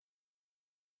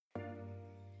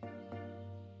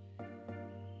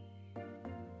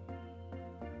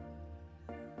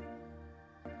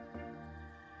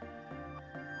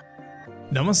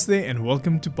Namaste and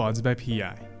welcome to Pods by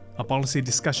PI, a policy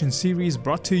discussion series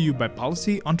brought to you by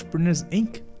Policy Entrepreneurs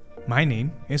Inc. My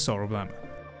name is Saurabh Lama.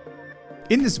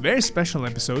 In this very special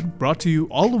episode, brought to you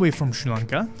all the way from Sri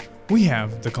Lanka, we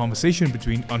have the conversation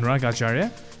between Anurag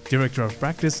Acharya, Director of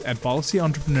Practice at Policy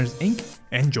Entrepreneurs Inc.,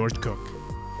 and George Cooke.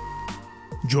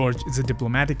 George is a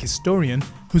diplomatic historian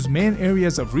whose main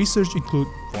areas of research include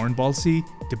foreign policy,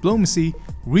 diplomacy,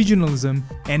 regionalism,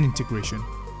 and integration.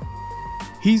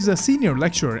 He's a senior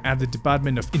lecturer at the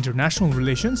Department of International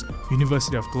Relations,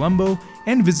 University of Colombo,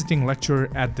 and visiting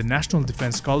lecturer at the National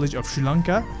Defence College of Sri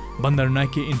Lanka,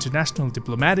 Bandaranaike International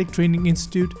Diplomatic Training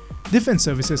Institute, Defence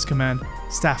Services Command,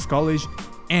 Staff College,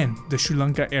 and the Sri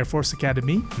Lanka Air Force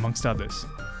Academy, amongst others.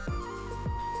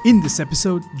 In this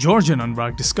episode, George and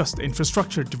Anurag discussed the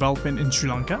infrastructure development in Sri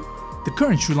Lanka, the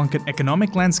current Sri Lankan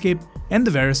economic landscape, and the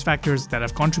various factors that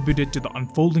have contributed to the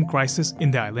unfolding crisis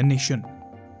in the island nation.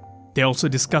 They also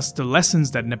discussed the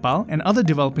lessons that Nepal and other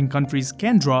developing countries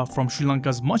can draw from Sri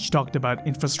Lanka's much talked about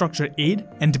infrastructure aid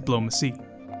and diplomacy.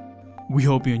 We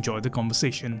hope you enjoy the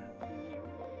conversation.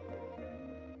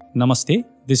 Namaste,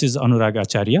 this is Anurag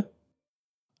Acharya.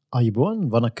 Ayubowan,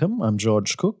 Vanakkam, I'm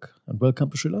George Cooke, and welcome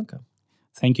to Sri Lanka.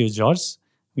 Thank you, George.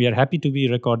 We are happy to be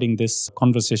recording this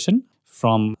conversation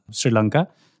from Sri Lanka.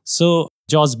 So,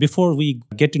 George, before we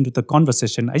get into the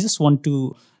conversation, I just want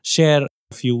to share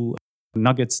a few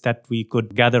nuggets that we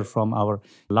could gather from our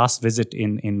last visit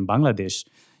in Bangladesh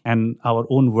and our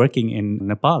own working in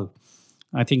Nepal.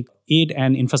 I think aid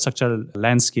and infrastructure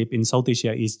landscape in South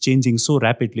Asia is changing so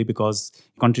rapidly because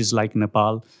countries like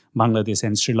Nepal, Bangladesh,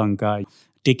 and Sri Lanka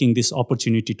taking this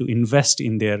opportunity to invest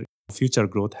in their future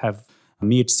growth have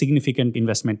made significant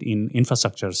investment in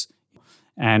infrastructures.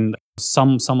 And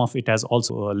some of it has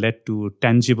also led to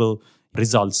tangible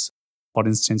results. For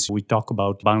instance, we talk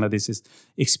about Bangladesh's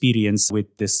experience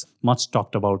with this much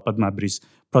talked about Padma Bridge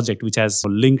project, which has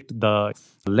linked the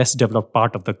less developed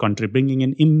part of the country, bringing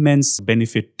an immense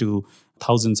benefit to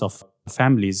thousands of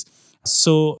families.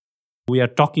 So we are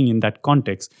talking in that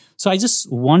context. So I just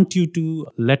want you to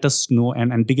let us know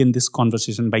and begin this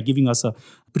conversation by giving us a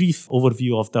brief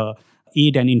overview of the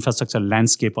aid and infrastructure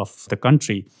landscape of the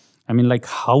country. I mean,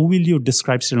 how will you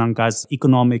describe Sri Lanka's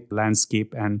economic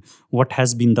landscape and what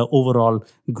has been the overall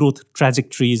growth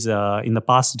trajectories in the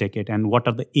past decade, and what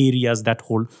are the areas that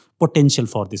hold potential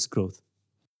for this growth?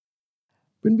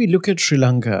 When we look at Sri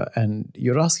Lanka, and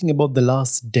you're asking about the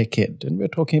last decade, and we're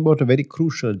talking about a very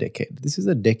crucial decade. This is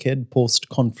a decade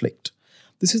post-conflict.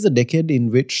 This is a decade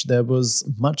in which there was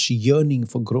much yearning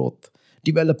for growth,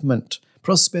 development,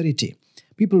 prosperity.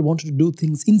 People wanted to do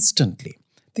things instantly.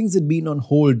 Things had been on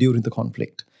hold during the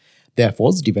conflict. There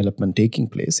was development taking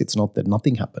place. It's not that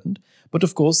nothing happened. But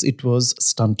of course, it was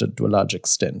stunted to a large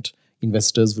extent.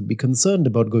 Investors would be concerned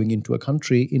about going into a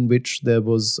country in which there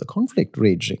was a conflict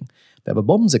raging. There were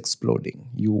bombs exploding.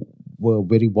 You were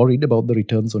very worried about the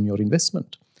returns on your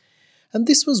investment. And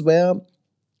this was where,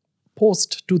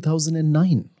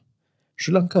 post-2009,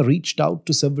 Sri Lanka reached out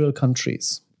to several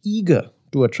countries, eager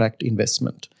to attract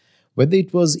investment. Whether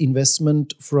it was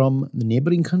investment from the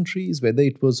neighboring countries, whether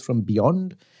it was from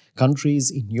beyond countries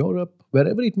in Europe,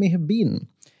 wherever it may have been,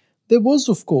 there was,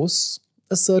 of course,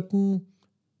 a certain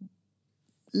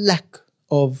lack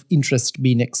of interest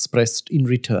being expressed in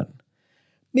return.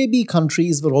 Maybe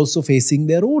countries were also facing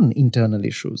their own internal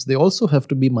issues. They also have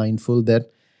to be mindful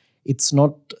that it's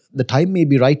not, the time may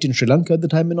be right in Sri Lanka, the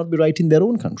time may not be right in their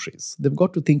own countries. We've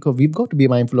got to be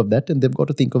mindful of that, and they've got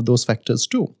to think of those factors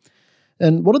too.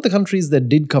 And one of the countries that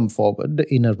did come forward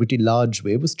in a pretty large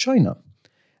way was China.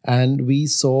 And we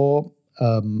saw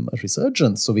a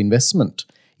resurgence of investments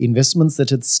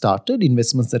that had started,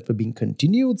 investments that were being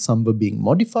continued, some were being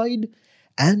modified,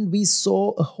 and we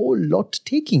saw a whole lot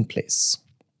taking place.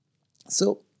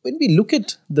 So when we look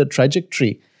at the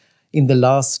trajectory in the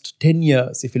last 10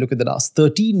 years, if you look at the last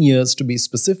 13 years to be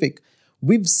specific,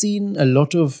 we've seen a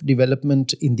lot of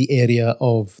development in the area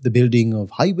of the building of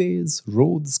highways,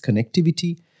 roads,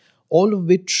 connectivity, all of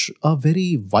which are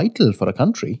very vital for a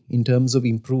country in terms of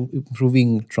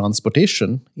improving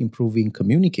transportation, improving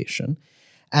communication.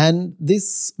 And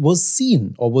this was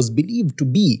seen or was believed to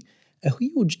be a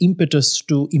huge impetus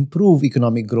to improve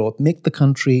economic growth, make the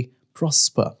country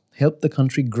prosper, help the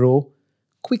country grow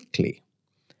quickly.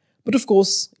 But of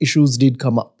course, issues did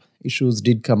come up.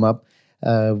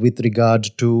 With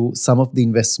regard to some of the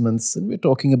investments, and we're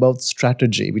talking about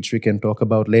strategy, which we can talk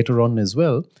about later on as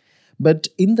well. But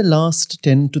in the last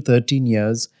 10 to 13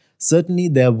 years, certainly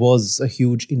there was a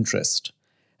huge interest.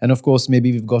 And of course,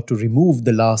 maybe we've got to remove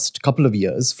the last couple of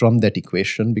years from that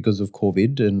equation because of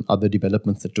COVID and other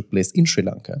developments that took place in Sri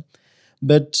Lanka.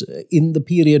 But in the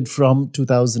period from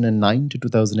 2009 to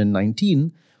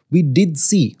 2019, we did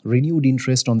see renewed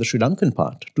interest on the Sri Lankan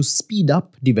part to speed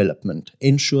up development,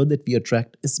 ensure that we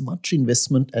attract as much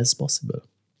investment as possible.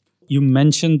 You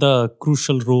mentioned the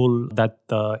crucial role that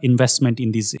the investment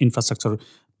in these infrastructure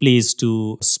plays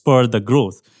to spur the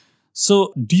growth.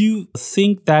 So, do you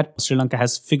think that Sri Lanka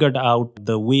has figured out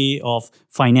the way of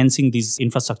financing these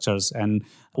infrastructures, and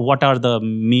what are the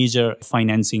major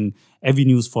financing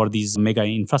avenues for these mega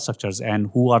infrastructures, and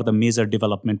who are the major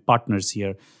development partners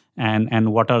here,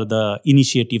 and what are the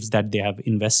initiatives that they have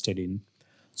invested in?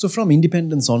 So from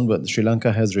independence onwards, Sri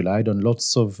Lanka has relied on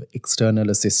lots of external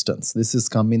assistance. This has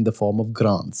come in the form of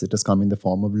grants. It has come in the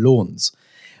form of loans.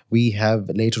 We have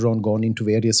later on gone into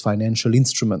various financial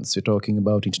instruments. We're talking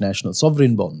about international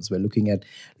sovereign bonds. We're looking at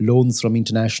loans from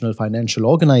international financial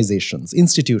organizations,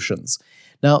 institutions.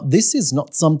 Now, this is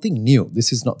not something new.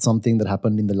 This is not something that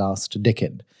happened in the last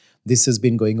decade. This has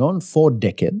been going on for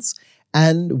decades.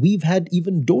 And we've had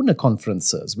even donor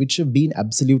conferences, which have been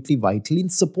absolutely vital in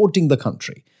supporting the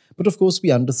country. But of course,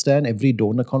 we understand every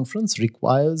donor conference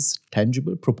requires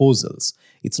tangible proposals.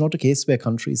 It's not a case where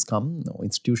countries come or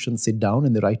institutions sit down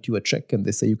and they write you a check and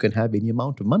they say you can have any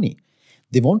amount of money.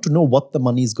 They want to know what the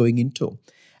money is going into.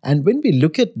 And when we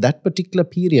look at that particular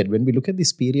period, when we look at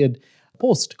this period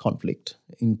post-conflict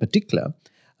in particular,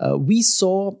 we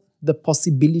saw the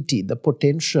possibility, the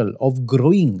potential of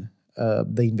growing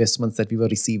the investments that we were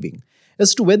receiving.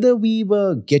 As to whether we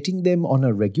were getting them on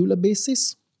a regular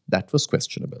basis, that was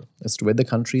questionable. As to whether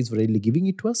countries were really giving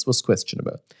it to us was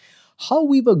questionable. How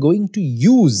we were going to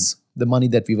use the money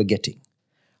that we were getting,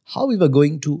 how we were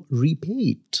going to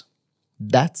repay it,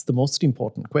 that's the most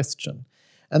important question.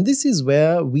 And this is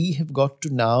where we have got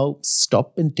to now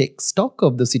stop and take stock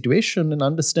of the situation and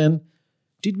understand,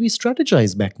 did we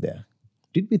strategize back there?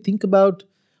 Did we think about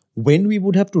when we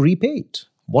would have to repay it?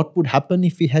 What would happen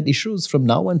if we had issues from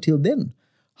now until then?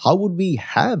 How would we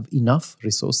have enough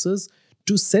resources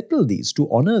to settle these,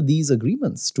 to honor these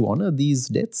agreements, to honor these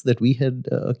debts that we had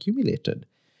accumulated?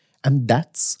 And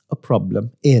that's a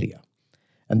problem area.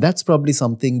 And that's probably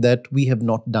something that we have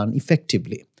not done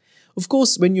effectively. Of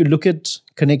course, when you look at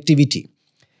connectivity,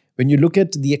 when you look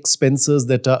at the expenses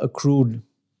that are accrued,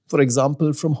 for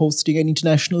example, from hosting an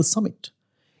international summit,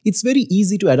 it's very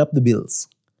easy to add up the bills.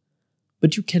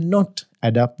 But you cannot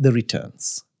add up the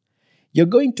returns. You're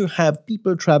going to have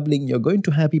people traveling, you're going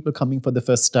to have people coming for the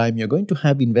first time, you're going to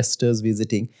have investors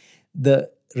visiting.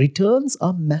 The returns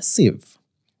are massive.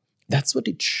 That's what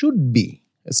it should be.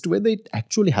 As to whether it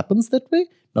actually happens that way,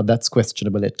 now that's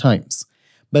questionable at times.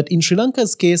 But in Sri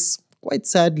Lanka's case, quite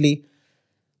sadly,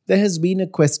 there has been a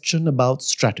question about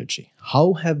strategy.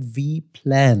 How have we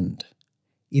planned?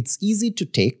 It's easy to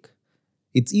take,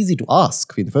 it's easy to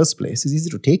ask in the first place, it's easy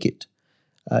to take it.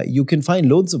 You can find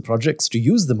loads of projects to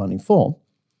use the money for,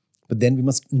 but then we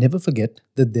must never forget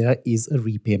that there is a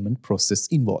repayment process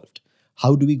involved.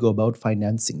 How do we go about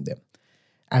financing them?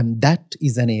 And that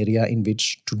is an area in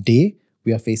which today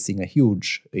we are facing a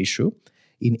huge issue.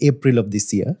 In April of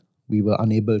this year, we were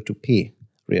unable to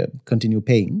continue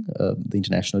paying the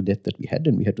international debt that we had,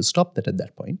 and we had to stop that at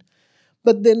that point.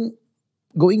 But then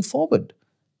going forward,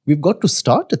 we've got to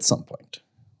start at some point.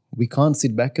 We can't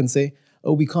sit back and say,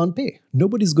 oh, we can't pay.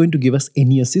 Nobody's going to give us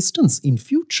any assistance in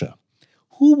future.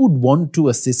 Who would want to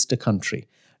assist a country?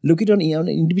 Look at it on an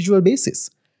individual basis.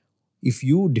 If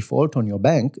you default on your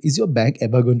bank, is your bank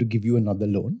ever going to give you another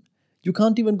loan? You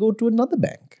can't even go to another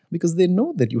bank because they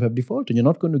know that you have defaulted. You're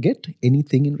not going to get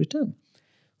anything in return.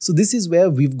 So this is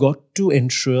where we've got to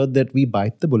ensure that we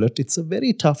bite the bullet. It's a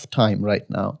very tough time right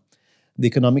now. The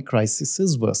economic crisis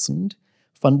has worsened.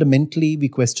 Fundamentally, we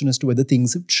question as to whether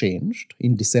things have changed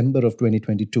in December of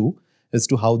 2022 as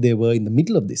to how they were in the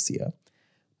middle of this year.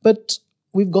 But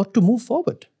we've got to move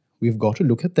forward. We've got to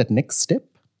look at that next step.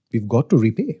 We've got to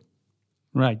repay.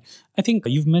 Right. I think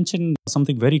you've mentioned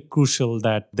something very crucial,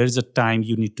 that there's a time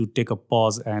you need to take a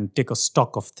pause and take a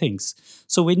stock of things.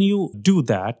 So when you do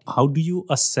that, how do you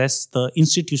assess the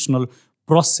institutional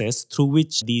process through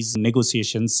which these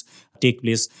negotiations take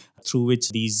place, through which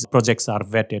these projects are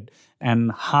vetted,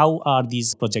 and how are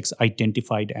these projects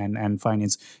identified and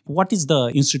financed? What is the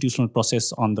institutional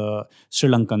process on the Sri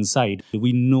Lankan side?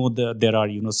 We know that there are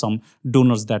some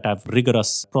donors that have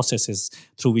rigorous processes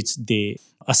through which they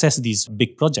assess these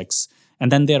big projects.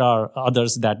 And then there are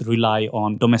others that rely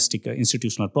on domestic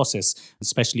institutional process,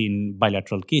 especially in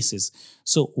bilateral cases.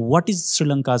 So what is Sri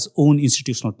Lanka's own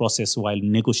institutional process while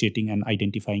negotiating and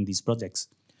identifying these projects?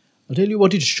 I'll tell you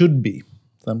what it should be.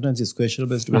 Sometimes it's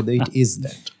questionable as to whether it is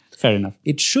that. Fair enough.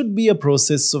 It should be a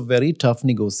process of very tough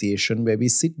negotiation where we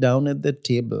sit down at the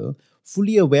table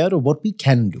fully aware of what we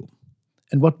can do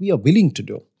and what we are willing to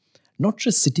do. Not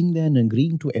just sitting there and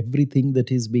agreeing to everything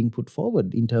that is being put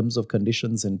forward in terms of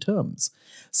conditions and terms.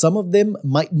 Some of them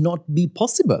might not be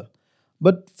possible,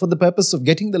 but for the purpose of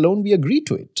getting the loan, we agree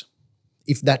to it.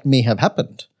 If that may have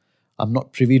happened. I'm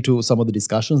not privy to some of the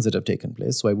discussions that have taken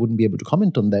place, so I wouldn't be able to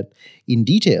comment on that in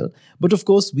detail. But of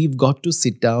course, we've got to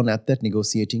sit down at that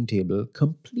negotiating table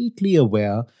completely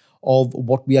aware of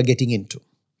what we are getting into.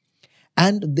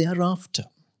 And thereafter,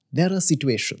 there are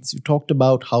situations. You talked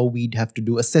about how we'd have to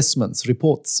do assessments,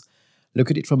 reports. Look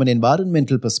at it from an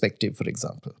environmental perspective, for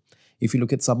example. If you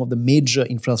look at some of the major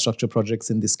infrastructure projects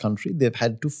in this country, they've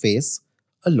had to face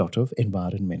a lot of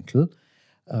environmental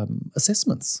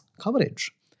assessments,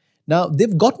 coverage. Now,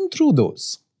 they've gotten through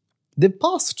those. They've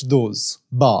passed those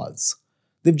bars.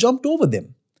 They've jumped over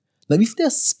them. Now, if there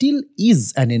still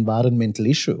is an environmental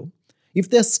issue, if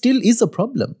there still is a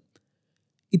problem,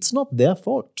 it's not their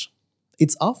fault.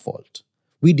 It's our fault.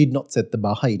 We did not set the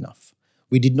bar high enough.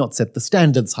 We did not set the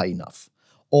standards high enough.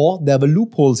 Or there were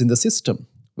loopholes in the system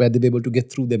where they were able to get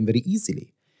through them very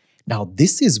easily. Now,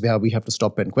 this is where we have to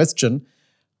stop and question,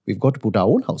 we've got to put our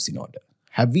own house in order.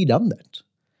 Have we done that?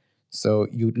 So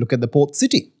you look at the port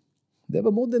city. There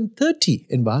were more than 30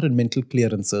 environmental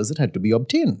clearances that had to be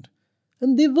obtained.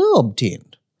 And they were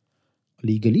obtained.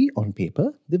 Legally, on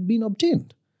paper, they've been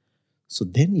obtained. So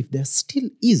then if there still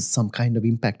is some kind of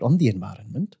impact on the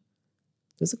environment,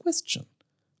 there's a question.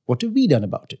 What have we done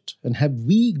about it? And have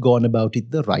we gone about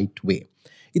it the right way?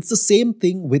 It's the same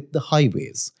thing with the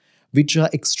highways, which are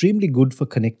extremely good for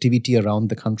connectivity around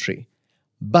the country.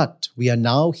 But we are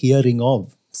now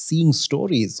seeing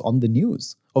stories on the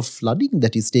news of flooding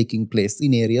that is taking place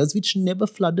in areas which never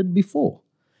flooded before,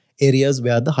 areas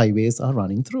where the highways are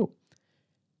running through.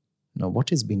 Now, what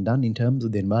has been done in terms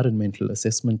of the environmental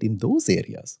assessment in those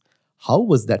areas? How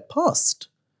was that passed?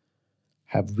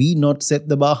 Have we not set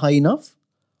the bar high enough?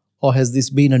 Or has this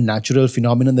been a natural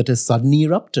phenomenon that has suddenly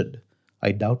erupted?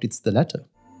 I doubt it's the latter.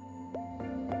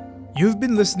 You've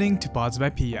been listening to Pods by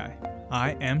PI.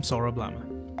 I am Saurabh Lama.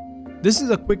 This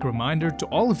is a quick reminder to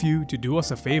all of you to do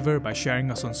us a favor by sharing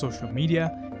us on social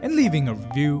media and leaving a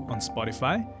review on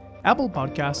Spotify, Apple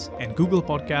Podcasts, and Google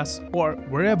Podcasts, or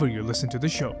wherever you listen to the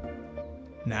show.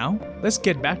 Now, let's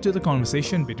get back to the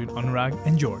conversation between Anurag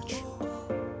and George.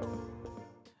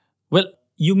 Well,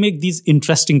 you make these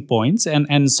interesting points,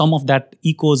 and some of that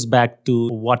echoes back to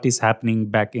what is happening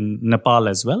back in Nepal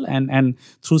as well. And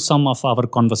through some of our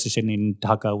conversation in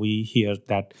Dhaka, we hear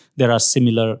that there are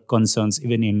similar concerns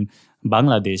even in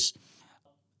Bangladesh.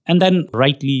 And then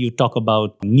rightly you talk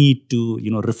about need to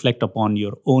reflect upon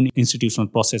your own institutional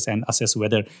process and assess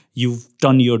whether you've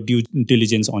done your due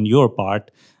diligence on your part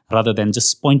rather than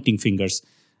just pointing fingers.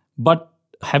 But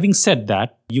having said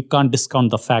that, you can't discount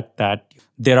the fact that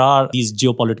there are these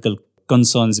geopolitical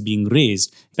concerns being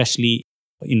raised, especially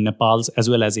in Nepal's as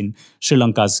well as in Sri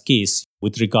Lanka's case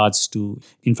with regards to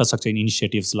infrastructure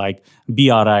initiatives like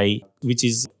BRI, which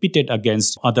is pitted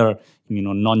against other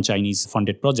non-Chinese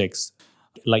funded projects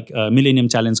like Millennium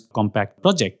Challenge Compact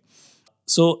project.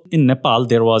 So in Nepal,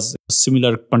 there was a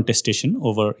similar contestation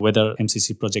over whether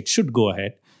MCC project should go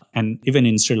ahead. And even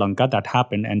in Sri Lanka, that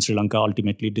happened, and Sri Lanka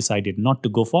ultimately decided not to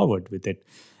go forward with it.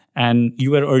 And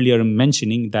you were earlier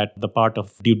mentioning that the part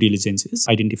of due diligence is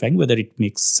identifying whether it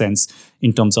makes sense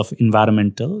in terms of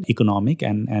environmental, economic,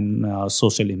 and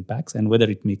social impacts, and whether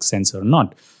it makes sense or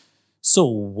not. So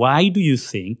why do you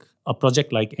think a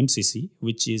project like MCC,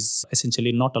 which is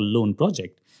essentially not a loan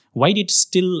project, why did it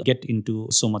still get into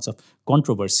so much of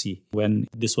controversy when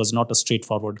this was not a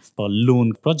straightforward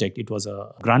loan project? It was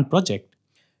a grant project.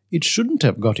 It shouldn't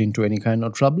have got into any kind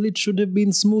of trouble. It should have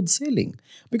been smooth sailing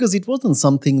because it wasn't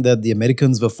something that the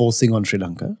Americans were forcing on Sri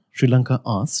Lanka. Sri Lanka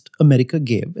asked, America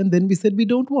gave, and then we said we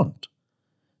don't want.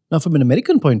 Now, from an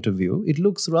American point of view, it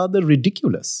looks rather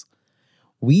ridiculous.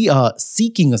 We are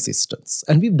seeking assistance,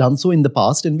 and we've done so in the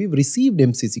past, and we've received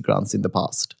MCC grants in the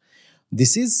past.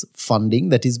 This is funding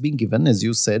that is being given, as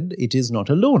you said, it is not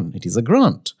a loan, it is a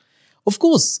grant. Of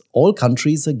course, all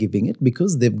countries are giving it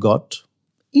because they've got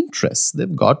interests,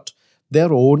 they've got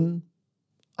their own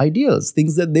ideals,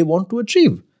 things that they want to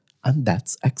achieve. And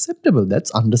that's acceptable,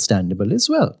 that's understandable as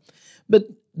well. But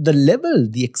the level,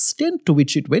 the extent to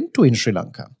which it went to in Sri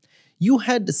Lanka, you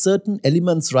had certain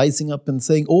elements rising up and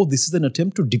saying, oh, this is an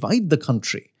attempt to divide the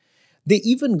country. They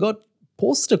even got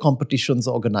poster competitions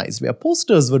organized where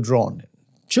posters were drawn,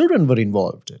 children were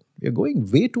involved. We are going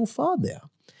way too far there.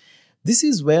 This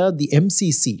is where the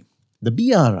MCC, the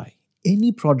BRI,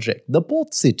 any project, the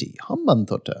port city,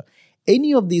 Hambantota,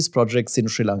 any of these projects in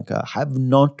Sri Lanka have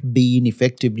not been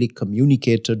effectively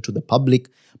communicated to the public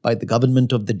by the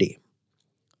government of the day.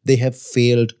 They have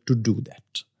failed to do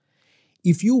that.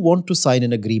 If you want to sign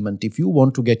an agreement, if you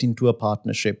want to get into a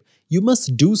partnership, you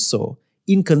must do so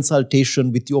in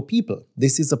consultation with your people.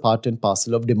 This is a part and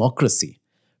parcel of democracy.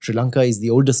 Sri Lanka is the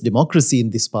oldest democracy in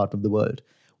this part of the world.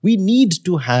 We need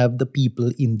to have the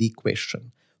people in the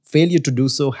question. Failure to do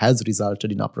so has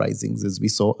resulted in uprisings, as we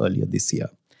saw earlier this year.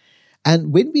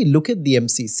 And when we look at the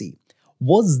MCC,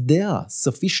 was there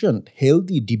sufficient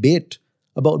healthy debate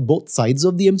about both sides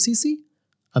of the MCC?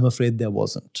 I'm afraid there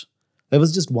wasn't. There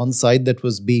was just one side that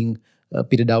was being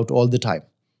pitted out all the time.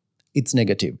 It's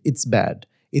negative, it's bad,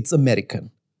 it's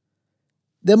American.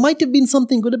 There might have been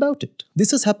something good about it.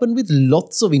 This has happened with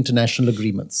lots of international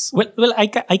agreements. Well, I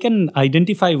can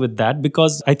identify with that,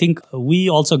 because I think we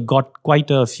also got quite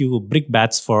a few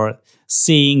brickbats for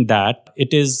saying that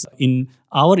it is in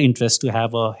our interest to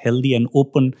have a healthy and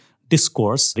open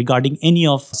discourse regarding any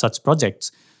of such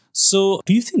projects. So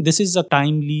do you think this is a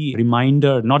timely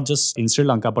reminder, not just in Sri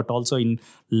Lanka, but also in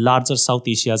larger South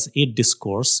Asia's aid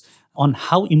discourse, on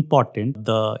how important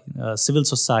the civil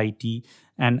society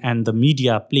and the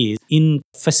media plays in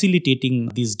facilitating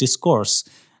these discourse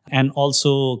and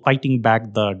also fighting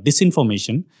back the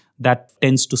disinformation that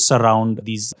tends to surround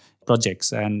these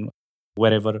projects? And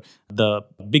wherever the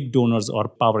big donors or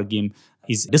power game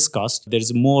is discussed, there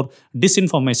is more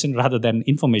disinformation rather than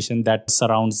information that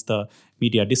surrounds the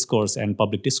media discourse and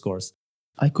public discourse.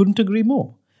 I couldn't agree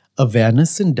more.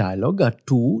 Awareness and dialogue are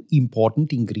two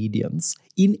important ingredients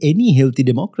in any healthy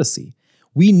democracy.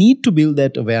 We need to build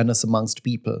that awareness amongst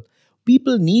people.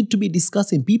 People need to be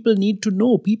discussing. People need to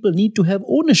know. People need to have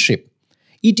ownership.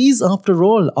 It is, after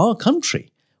all, our country.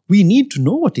 We need to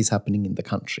know what is happening in the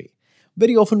country.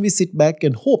 Very often we sit back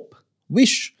and hope,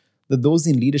 wish that those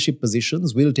in leadership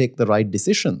positions will take the right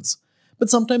decisions. But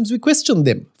sometimes we question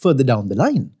them further down the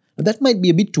line. But that might be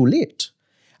a bit too late.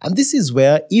 And this is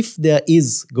where, if there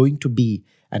is going to be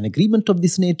an agreement of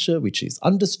this nature, which is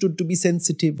understood to be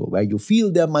sensitive, or where you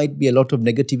feel there might be a lot of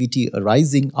negativity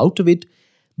arising out of it,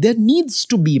 there needs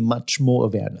to be much more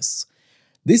awareness.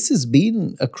 This has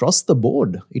been across the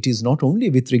board. It is not only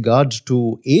with regard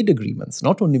to aid agreements,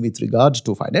 not only with regard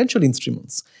to financial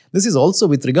instruments. This is also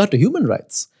with regard to human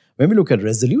rights. When we look at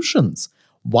resolutions,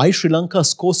 why Sri Lanka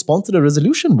co-sponsored a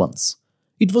resolution once?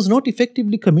 It was not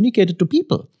effectively communicated to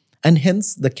people. And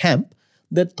hence the camp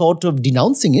that thought of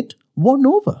denouncing it won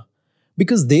over,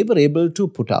 because they were able to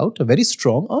put out a very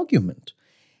strong argument.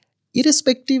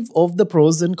 Irrespective of the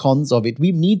pros and cons of it,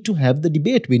 we need to have the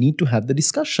debate, we need to have the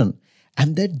discussion.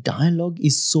 And that dialogue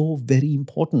is so very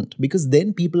important, because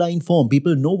then people are informed,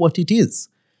 people know what it is.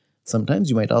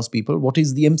 Sometimes you might ask people, what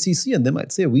is the MCC? And they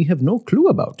might say, we have no clue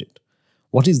about it.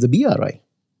 What is the BRI?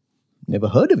 Never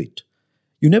heard of it.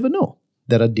 You never know.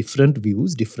 There are different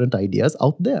views, different ideas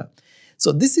out there.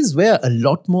 So this is where a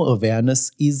lot more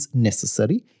awareness is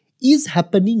necessary, is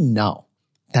happening now.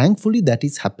 Thankfully, that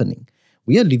is happening.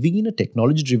 We are living in a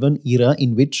technology-driven era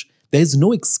in which there is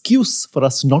no excuse for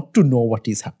us not to know what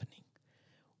is happening.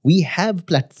 We have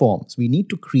platforms. We need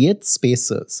to create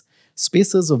spaces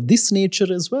of this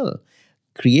nature as well.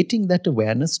 Creating that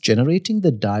awareness, generating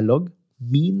the dialogue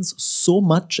means so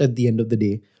much at the end of the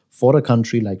day for a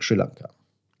country like Sri Lanka.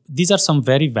 These are some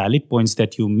very valid points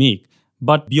that you make.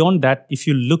 But beyond that, if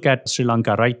you look at Sri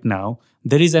Lanka right now,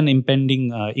 there is an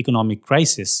impending economic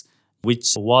crisis,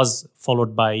 which was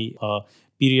followed by a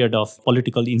period of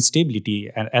political instability.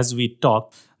 And as we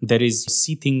talk, there is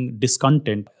seething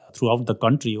discontent throughout the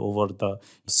country over the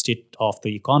state of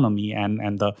the economy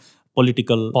and the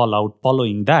political fallout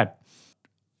following that.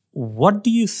 What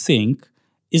do you think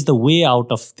is the way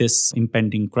out of this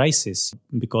impending crisis?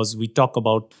 Because we talk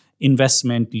about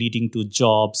investment leading to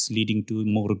jobs, leading to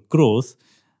more growth,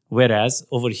 whereas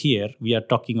over here we are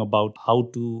talking about how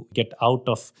to get out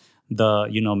of the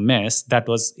mess that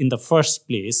was in the first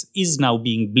place is now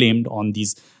being blamed on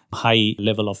these high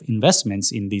level of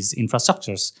investments in these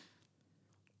infrastructures.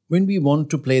 When we want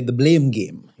to play the blame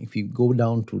game, if you go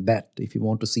down to that, if you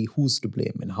want to see who's to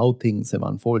blame and how things have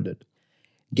unfolded,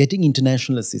 getting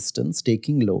international assistance,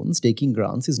 taking loans, taking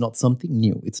grants is not something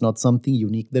new. It's not something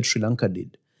unique that Sri Lanka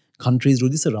did. Countries do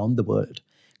this around the world.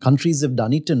 Countries have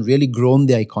done it and really grown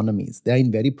their economies. They are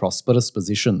in very prosperous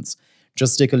positions.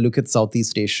 Just take a look at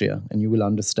Southeast Asia and you will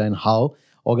understand how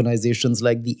organizations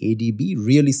like the ADB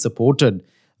really supported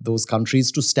those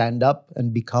countries to stand up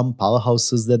and become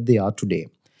powerhouses that they are today.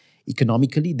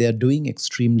 Economically, they are doing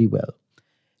extremely well.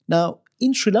 Now,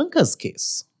 in Sri Lanka's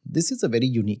case, this is a very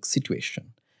unique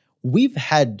situation. We've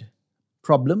had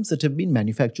problems that have been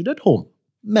manufactured at home,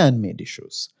 man-made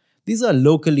issues. These are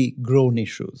locally grown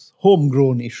issues,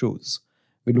 homegrown issues.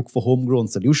 We look for homegrown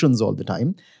solutions all the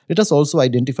time. Let us also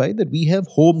identify that we have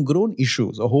homegrown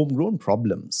issues or homegrown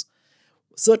problems.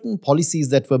 Certain policies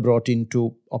that were brought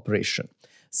into operation,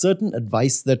 certain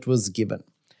advice that was given,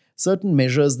 certain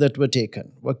measures that were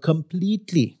taken were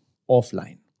completely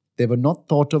offline. They were not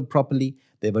thought of properly.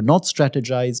 They were not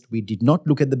strategized. We did not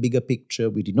look at the bigger picture.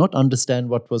 We did not understand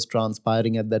what was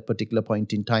transpiring at that particular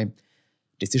point in time.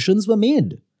 Decisions were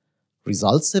made.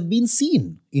 Results have been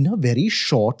seen in a very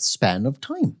short span of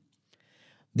time.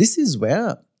 This is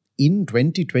where, in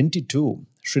 2022,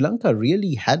 Sri Lanka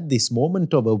really had this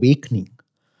moment of awakening.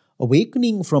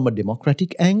 Awakening from a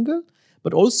democratic angle,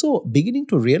 but also beginning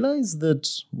to realize that,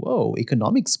 whoa,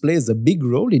 economics plays a big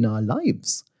role in our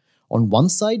lives. On one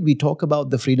side, we talk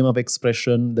about the freedom of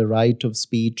expression, the right of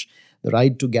speech, the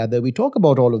right to gather. We talk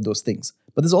about all of those things.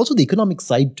 But there's also the economic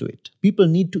side to it. People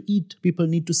need to eat. People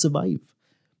need to survive.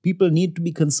 People need to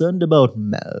be concerned about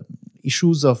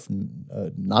issues of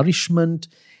nourishment,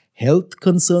 health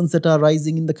concerns that are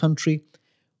rising in the country.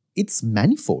 It's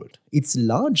manifold. It's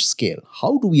large scale.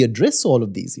 How do we address all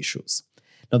of these issues?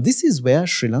 Now, this is where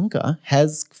Sri Lanka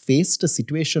has faced a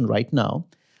situation right now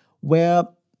where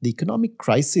the economic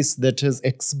crisis that has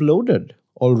exploded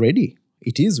already,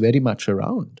 it is very much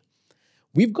around.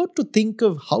 We've got to think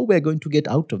of how we're going to get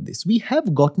out of this. We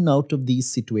have gotten out of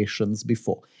these situations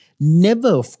before. Never,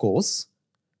 of course,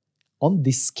 on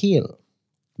this scale.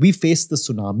 We faced the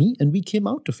tsunami and we came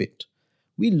out of it.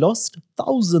 We lost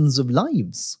thousands of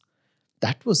lives.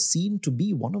 That was seen to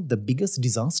be one of the biggest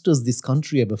disasters this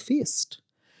country ever faced.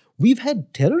 We've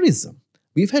had terrorism.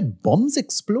 We've had bombs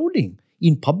exploding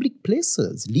in public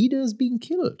places, leaders being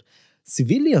killed,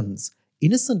 civilians,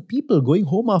 innocent people going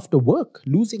home after work,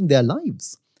 losing their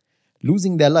lives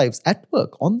at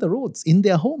work, on the roads, in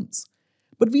their homes.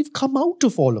 But we've come out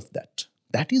of all of that.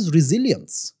 That is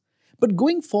resilience. But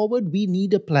going forward, we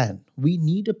need a plan. We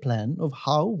need a plan of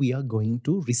how we are going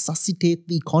to resuscitate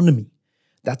the economy.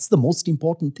 That's the most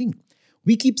important thing.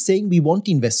 We keep saying we want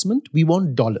investment, we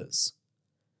want dollars.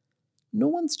 No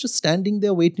one's just standing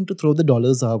there waiting to throw the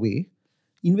dollars our way.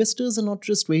 Investors are not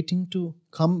just waiting to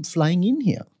come flying in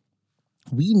here.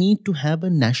 We need to have a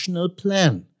national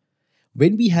plan.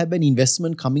 When we have an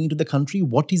investment coming into the country,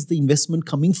 what is the investment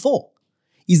coming for?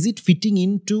 Is it fitting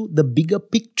into the bigger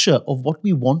picture of what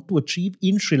we want to achieve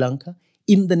in Sri Lanka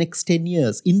in the next 10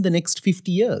 years, in the next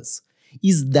 50 years?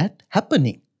 Is that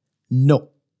happening? No.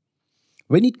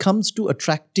 When it comes to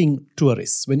attracting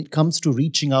tourists, when it comes to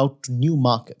reaching out to new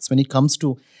markets, when it comes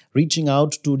to reaching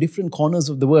out to different corners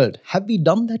of the world, have we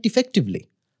done that effectively?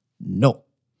 No.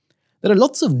 There are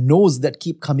lots of no's that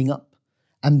keep coming up.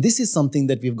 And this is something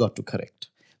that we've got to correct.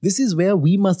 This is where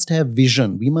we must have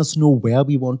vision. We must know where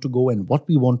we want to go and what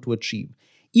we want to achieve.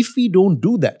 If we don't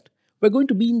do that, we're going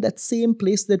to be in that same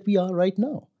place that we are right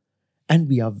now. And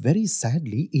we are very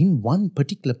sadly in one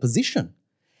particular position.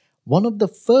 One of the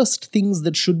first things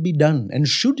that should be done and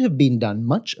should have been done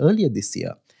much earlier this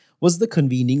year was the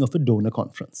convening of a donor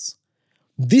conference.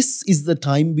 This is the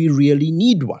time we really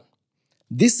need one.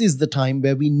 This is the time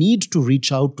where we need to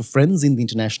reach out to friends in the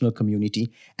international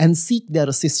community and seek their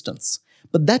assistance.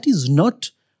 But that is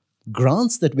not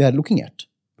grants that we are looking at.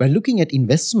 We're looking at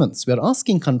investments. We're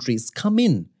asking countries, come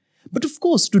in. But of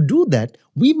course, to do that,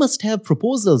 we must have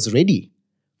proposals ready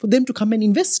for them to come and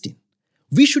invest in.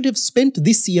 We should have spent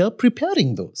this year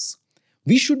preparing those.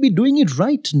 We should be doing it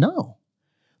right now.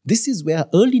 This is where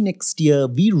early next year,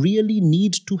 we really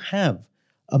need to have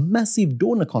a massive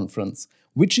donor conference,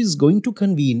 which is going to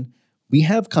convene. We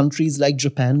have countries like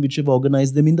Japan, which have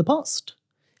organized them in the past.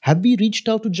 Have we reached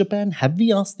out to Japan? Have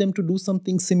we asked them to do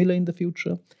something similar in the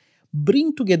future?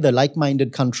 Bring together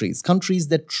like-minded countries, countries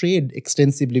that trade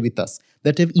extensively with us,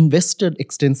 that have invested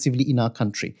extensively in our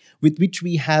country, with which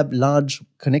we have large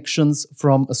connections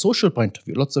from a social point of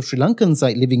view. Lots of Sri Lankans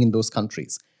are living in those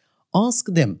countries. Ask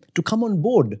them to come on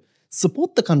board,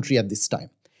 support the country at this time.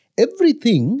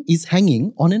 Everything is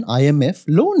hanging on an IMF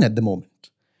loan at the moment.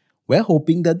 We're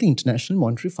hoping that the International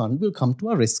Monetary Fund will come to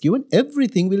our rescue and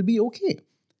everything will be okay.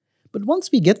 But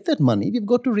once we get that money, we've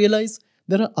got to realize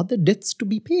there are other debts to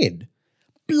be paid,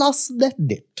 plus that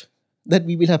debt that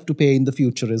we will have to pay in the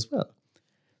future as well.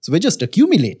 So we're just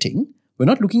accumulating. We're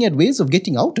not looking at ways of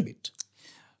getting out of it.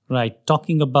 Right.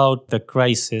 Talking about the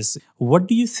crisis, what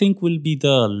do you think will be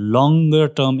the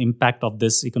longer-term impact of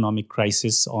this economic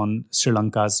crisis on Sri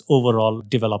Lanka's overall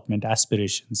development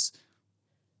aspirations?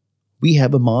 We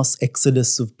have a mass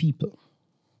exodus of people.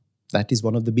 That is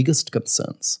one of the biggest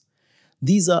concerns.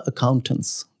 These are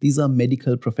accountants. These are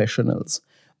medical professionals.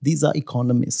 These are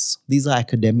economists. These are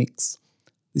academics.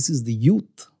 This is the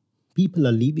youth. People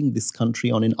are leaving this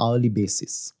country on an hourly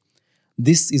basis.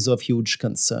 This is of huge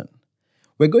concern.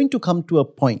 We're going to come to a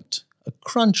point, a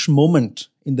crunch moment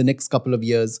in the next couple of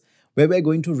years, where we're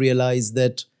going to realize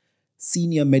that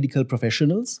senior medical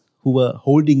professionals who were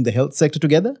holding the health sector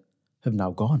together have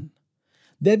now gone.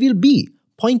 There will be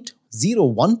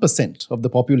 0.01% of the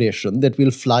population that will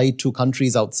fly to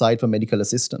countries outside for medical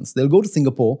assistance. They'll go to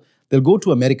Singapore, they'll go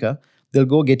to America, they'll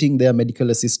go getting their medical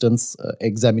assistance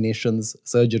examinations,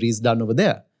 surgeries done over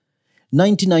there.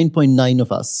 99.9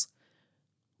 of us,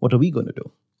 what are we going to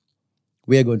do?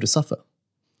 We are going to suffer.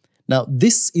 Now,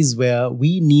 this is where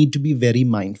we need to be very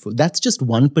mindful. That's just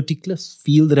one particular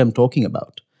field that I'm talking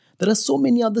about. There are so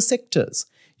many other sectors.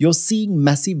 You're seeing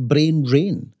massive brain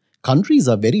drain. Countries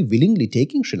are very willingly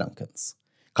taking Sri Lankans.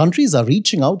 Countries are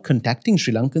reaching out, contacting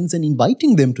Sri Lankans and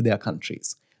inviting them to their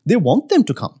countries. They want them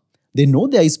to come. They know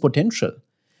there is potential.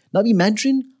 Now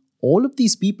imagine all of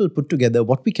these people put together,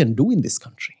 what we can do in this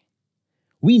country.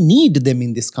 We need them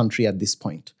in this country at this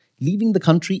point. Leaving the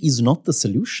country is not the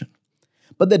solution.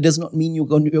 But that does not mean you're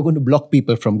going to block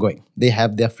people from going. They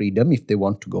have their freedom if they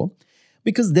want to go,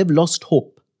 because they've lost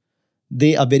hope.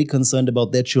 They are very concerned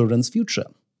about their children's future.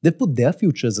 They've put their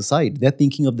futures aside. They're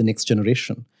thinking of the next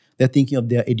generation. They're thinking of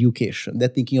their education. They're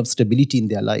thinking of stability in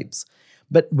their lives.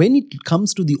 But when it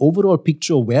comes to the overall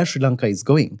picture of where Sri Lanka is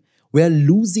going, we're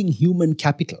losing human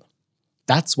capital.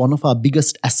 That's one of our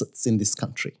biggest assets in this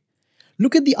country.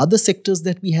 Look at the other sectors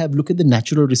that we have. Look at the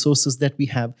natural resources that we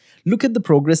have. Look at the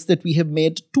progress that we have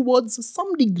made towards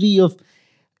some degree of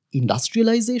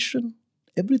industrialization.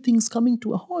 Everything's coming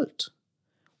to a halt.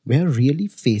 We're really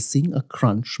facing a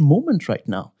crunch moment right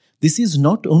now. This is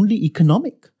not only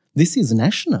economic. This is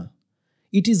national.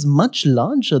 It is much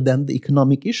larger than the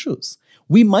economic issues.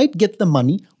 We might get the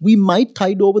money. We might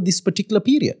tide over this particular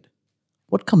period.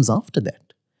 What comes after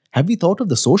that? Have we thought of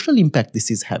the social impact this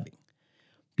is having?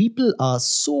 People are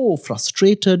so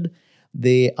frustrated.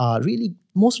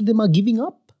 Most of them are giving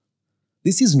up.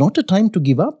 This is not a time to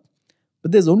give up.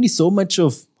 But there's only so much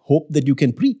of hope that you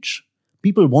can preach.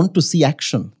 People want to see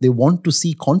action. They want to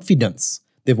see confidence.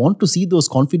 They want to see those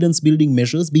confidence-building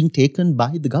measures being taken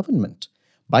by the government,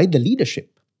 by the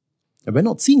leadership. And we're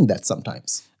not seeing that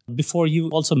sometimes. Before, you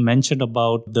also mentioned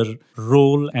about the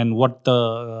role and what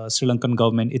the Sri Lankan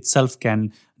government itself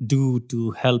can do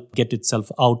to help get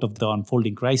itself out of the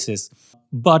unfolding crisis.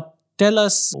 But tell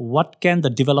us, what can the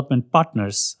development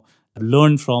partners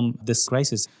learn from this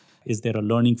crisis? Is there a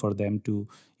learning for them to,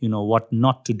 what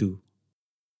not to do?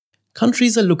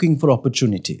 Countries are looking for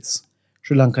opportunities.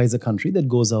 Sri Lanka is a country that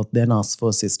goes out there and asks for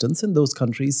assistance, and those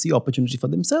countries see opportunity for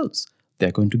themselves.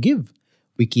 They're going to give.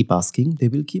 We keep asking, they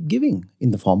will keep giving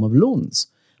in the form of loans.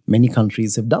 Many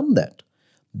countries have done that.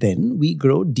 Then we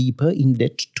grow deeper in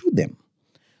debt to them.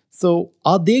 So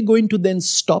are they going to then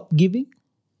stop giving?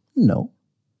 No.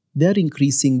 They're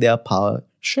increasing their power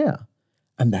share.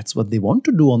 And that's what they want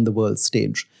to do on the world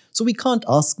stage. So we can't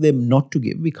ask them not to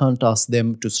give. We can't ask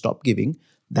them to stop giving.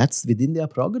 That's within their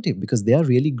prerogative, because they are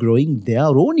really growing their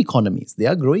own economies. They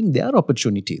are growing their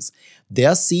opportunities. They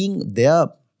are seeing their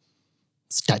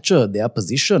stature, their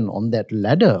position on that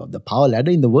ladder, the power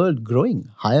ladder in the world, growing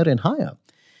higher and higher.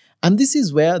 And this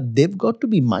is where they've got to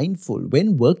be mindful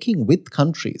when working with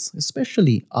countries,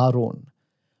 especially our own.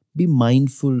 Be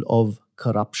mindful of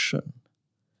corruption.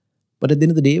 But at the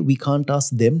end of the day, we can't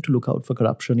ask them to look out for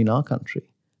corruption in our country.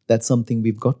 That's something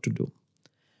we've got to do.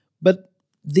 But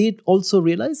they also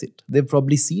realize it. They've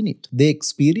probably seen it. They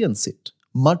experience it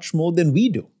much more than we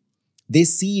do. They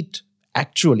see it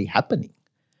actually happening.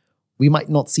 We might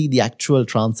not see the actual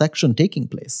transaction taking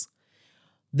place.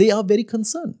 They are very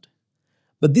concerned.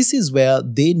 But this is where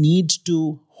they need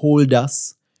to hold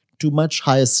us to much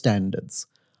higher standards.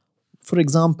 For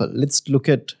example, let's look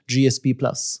at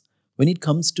GSP+. When it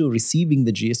comes to receiving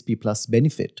the GSP+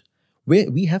 benefit, where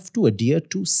we have to adhere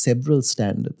to several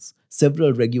standards,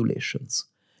 several regulations.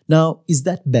 Now, is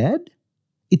that bad?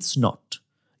 It's not.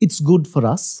 It's good for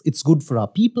us. It's good for our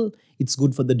people. It's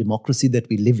good for the democracy that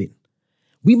we live in.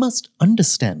 We must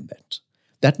understand that.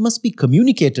 That must be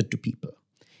communicated to people.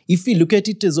 If we look at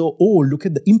it as, look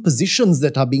at the impositions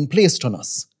that are being placed on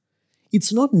us,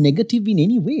 it's not negative in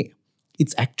any way.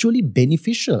 It's actually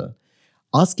beneficial.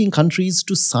 Asking countries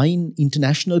to sign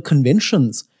international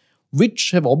conventions, which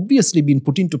have obviously been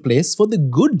put into place for the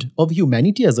good of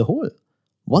humanity as a whole.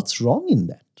 What's wrong in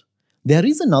that? There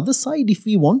is another side. If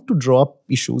we want to draw up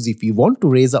issues, if we want to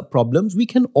raise up problems, we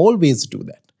can always do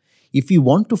that. If we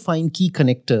want to find key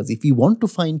connectors, if we want to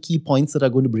find key points that are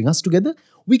going to bring us together,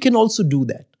 we can also do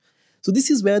that. So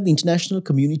this is where the international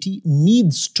community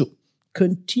needs to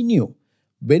continue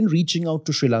when reaching out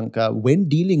to Sri Lanka, when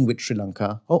dealing with Sri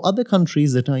Lanka or other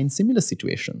countries that are in similar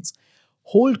situations.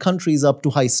 hold countries up to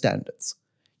high standards.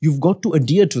 You've got to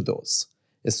adhere to those,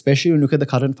 especially when you look at the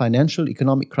current financial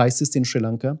economic crisis in Sri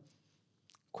Lanka.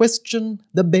 Question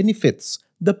the benefits,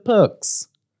 the perks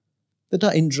that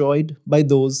are enjoyed by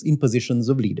those in positions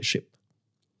of leadership.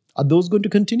 Are those going to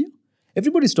continue?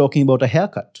 Everybody's talking about a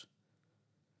haircut.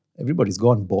 Everybody's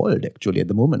gone bald, actually, at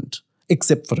the moment,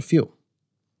 except for a few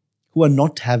who are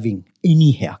not having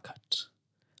any haircut.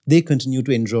 They continue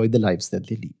to enjoy the lives that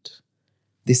they lead.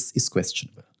 This is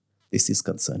questionable. This is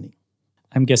concerning.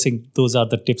 I'm guessing those are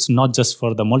the tips not just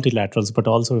for the multilaterals, but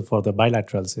also for the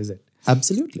bilaterals, is it?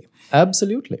 Absolutely.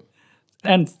 Absolutely.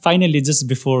 And finally, just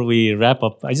before we wrap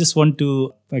up, I just want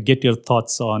to get your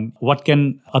thoughts on what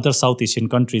can other South Asian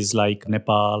countries like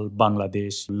Nepal,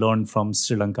 Bangladesh learn from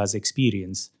Sri Lanka's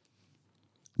experience?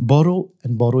 Borrow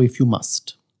and borrow if you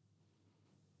must.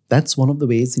 That's one of the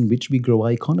ways in which we grow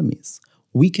our economies.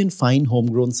 We can find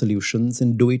homegrown solutions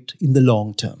and do it in the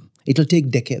long term. It'll take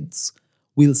decades.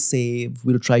 We'll save,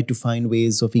 we'll try to find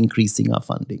ways of increasing our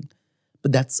funding.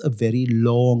 But that's a very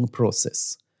long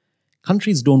process.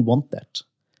 Countries don't want that.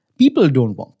 People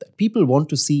don't want that. People want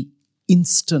to see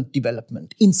instant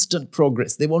development, instant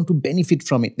progress. They want to benefit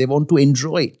from it. They want to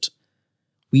enjoy it.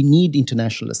 We need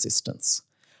international assistance.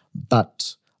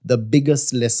 But the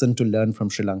biggest lesson to learn from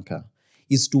Sri Lanka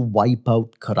is to wipe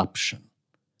out corruption.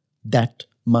 That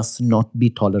must not be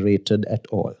tolerated at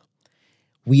all.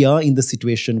 We are in the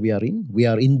situation we are in. We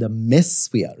are in the mess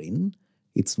we are in.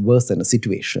 It's worse than a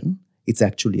situation. It's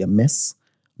actually a mess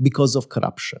because of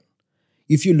corruption.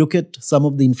 If you look at some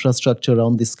of the infrastructure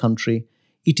around this country,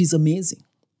 it is amazing.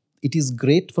 It is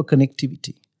great for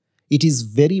connectivity. It is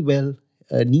very well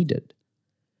needed.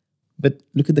 But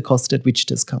look at the cost at which it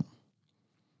has come.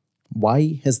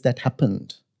 Why has that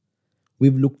happened?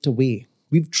 We've looked away.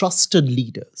 We've trusted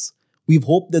leaders. We've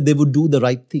hoped that they would do the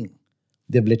right thing.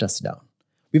 They've let us down.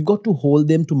 We've got to hold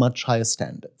them to much higher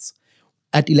standards.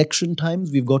 At election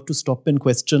times, we've got to stop and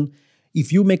question,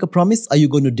 if you make a promise, are you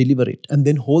going to deliver it? And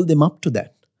then hold them up to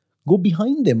that. Go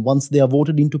behind them once they are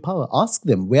voted into power. Ask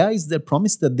them, where is their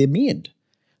promise that they made?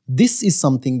 This is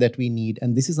something that we need,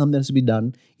 and this is something that has to be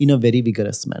done in a very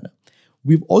vigorous manner.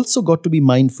 We've also got to be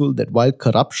mindful that while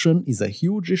corruption is a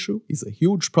huge issue, is a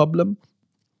huge problem,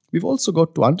 we've also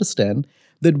got to understand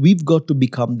that we've got to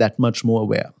become that much more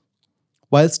aware.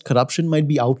 Whilst corruption might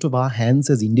be out of our hands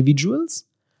as individuals,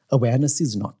 awareness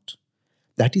is not.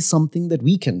 That is something that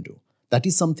we can do. That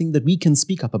is something that we can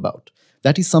speak up about.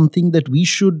 That is something that we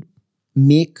should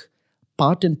make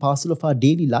part and parcel of our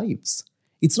daily lives.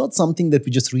 It's not something that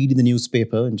we just read in the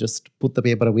newspaper and just put the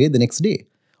paper away the next day,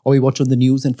 or we watch on the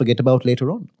news and forget about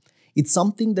later on. It's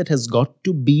something that has got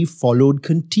to be followed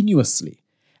continuously.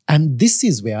 And this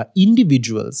is where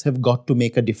individuals have got to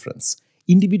make a difference.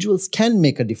 Individuals can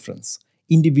make a difference.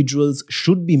 Individuals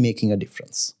should be making a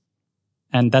difference.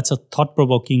 And that's a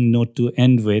thought-provoking note to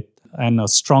end with, and a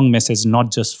strong message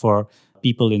not just for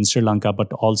people in Sri Lanka,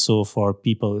 but also for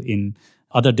people in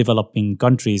other developing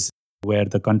countries where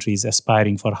the country is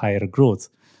aspiring for higher growth.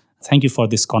 Thank you for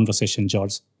this conversation,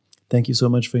 George. Thank you so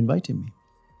much for inviting me.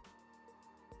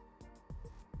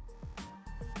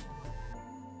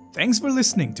 Thanks for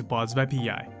listening to Pods by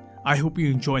PI. I hope you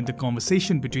enjoyed the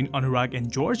conversation between Anurag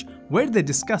and George, where they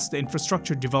discussed the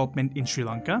infrastructure development in Sri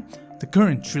Lanka, the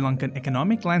current Sri Lankan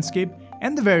economic landscape,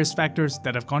 and the various factors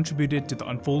that have contributed to the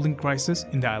unfolding crisis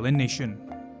in the island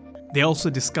nation. They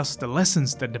also discussed the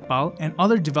lessons that Nepal and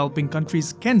other developing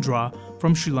countries can draw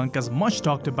from Sri Lanka's much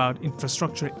talked about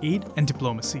infrastructure aid and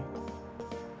diplomacy.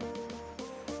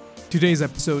 Today's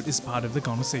episode is part of the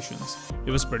conversations.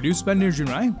 It was produced by Nirjan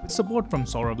Rai with support from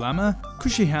Saurabh Lama,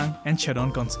 Khushi Hang, and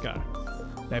Chedon Konskar.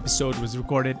 The episode was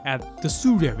recorded at the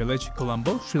Surya Village,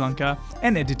 Colombo, Sri Lanka,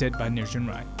 and edited by Nirjan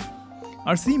Rai.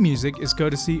 Our theme music is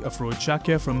courtesy of Rohit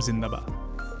Shakya from Zindabad.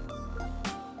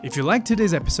 If you liked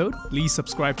today's episode, please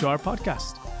subscribe to our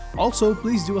podcast. Also,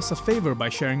 please do us a favor by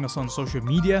sharing us on social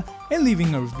media and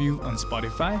leaving a review on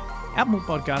Spotify, Apple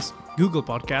Podcasts, Google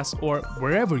Podcasts, or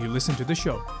wherever you listen to the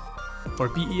show. For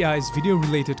PEI's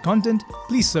video-related content,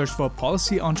 please search for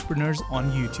Policy Entrepreneurs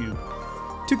on YouTube.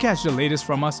 To catch the latest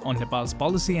from us on Nepal's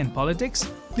policy and politics,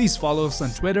 please follow us on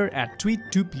Twitter at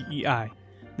tweet2PEI.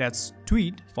 That's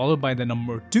tweet followed by the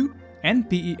number 2 and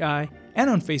PEI, and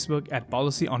on Facebook at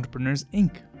Policy Entrepreneurs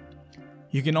Inc.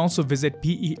 You can also visit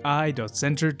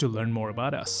pei.center to learn more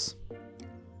about us.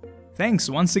 Thanks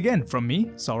once again from me,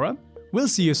 Saurabh. We'll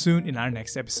see you soon in our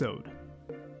next episode.